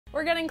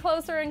We're getting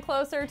closer and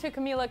closer to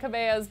Camila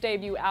Cabello's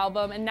debut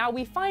album, and now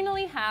we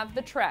finally have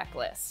the track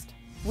list.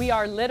 We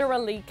are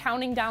literally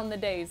counting down the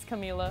days,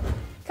 Camila.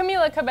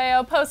 Camila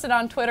Cabello posted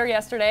on Twitter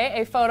yesterday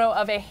a photo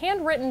of a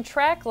handwritten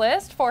track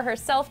list for her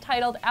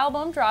self-titled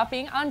album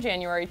dropping on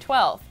January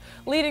 12th.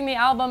 Leading the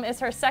album is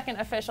her second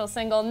official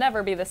single,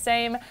 Never Be the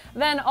Same.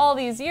 Then All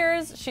These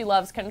Years, She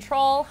Loves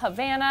Control,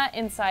 Havana,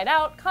 Inside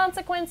Out,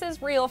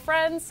 Consequences, Real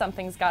Friends,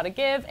 Something's Gotta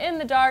Give, In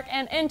the Dark,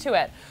 and Into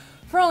It.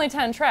 For only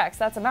 10 tracks,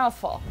 that's a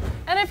mouthful.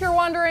 And if you're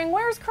wondering,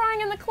 where's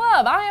Crying in the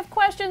Club? I Have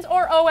Questions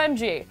or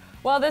OMG?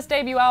 Well, this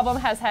debut album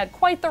has had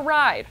quite the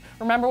ride.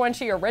 Remember when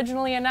she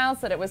originally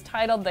announced that it was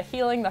titled The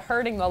Healing, The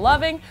Hurting, The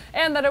Loving,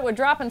 and that it would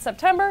drop in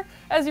September?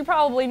 As you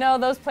probably know,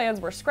 those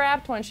plans were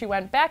scrapped when she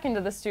went back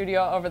into the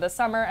studio over the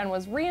summer and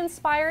was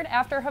re-inspired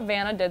after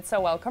Havana did so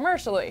well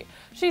commercially.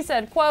 She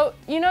said, quote,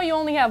 "You know you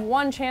only have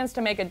one chance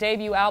to make a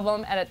debut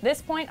album, and at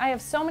this point I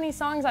have so many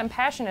songs I'm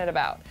passionate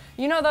about.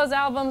 You know those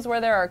albums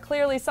where there are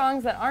clearly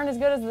songs that aren't as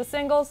good as the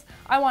singles?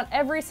 I want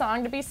every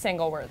song to be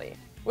single-worthy."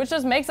 Which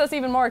just makes us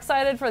even more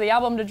excited for the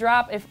album to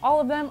drop if all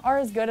of them are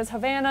as good as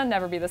Havana,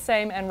 Never Be the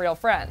Same, and Real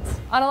Friends.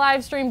 On a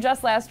live stream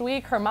just last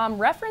week, her mom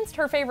referenced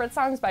her favorite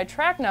songs by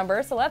track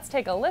number, so let's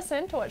take a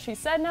listen to what she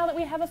said now that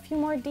we have a few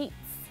more deets.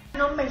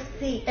 Number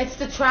 6. It's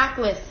the track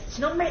list.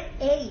 Number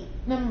 8.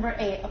 Number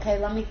 8. Okay,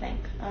 let me think.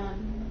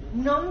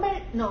 Number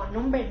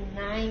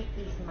 9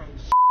 is my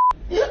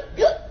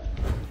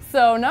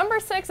So number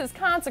 6 is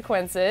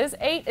Consequences,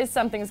 8 is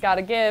Something's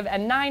Gotta Give,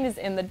 and 9 is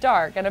In the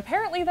Dark, and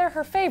apparently they're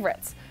her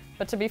favorites.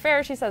 But to be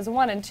fair, she says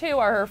 1 and 2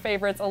 are her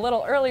favorites a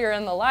little earlier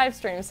in the live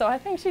stream, so I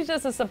think she's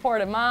just a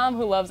supportive mom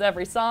who loves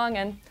every song,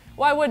 and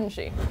why wouldn't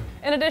she?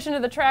 In addition to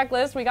the track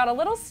list, we got a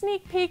little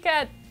sneak peek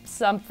at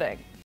something.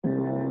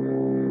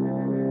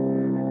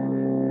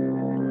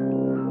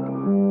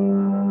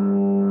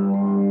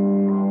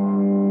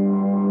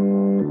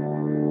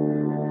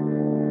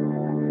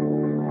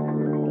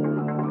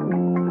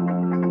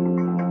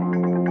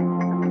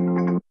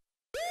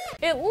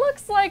 It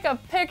looks like a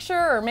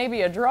picture or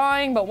maybe a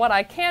drawing, but what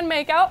I can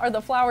make out are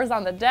the flowers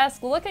on the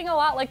desk looking a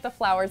lot like the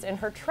flowers in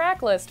her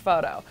track list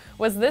photo.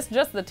 Was this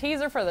just the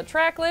teaser for the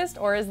track list,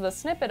 or is the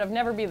snippet of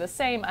Never Be the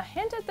Same a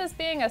hint at this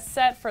being a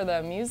set for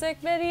the music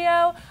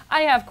video?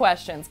 I have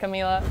questions,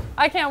 Camila.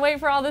 I can't wait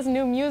for all this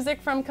new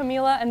music from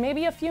Camila and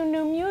maybe a few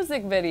new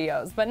music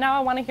videos, but now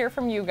I want to hear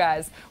from you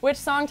guys. Which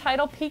song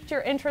title piqued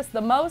your interest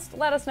the most?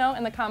 Let us know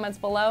in the comments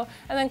below,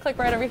 and then click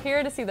right over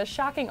here to see the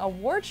shocking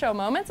award show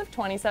moments of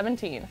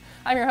 2017.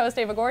 I'm your host,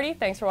 Ava Gordy.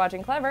 Thanks for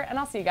watching Clevver, and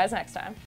I'll see you guys next time.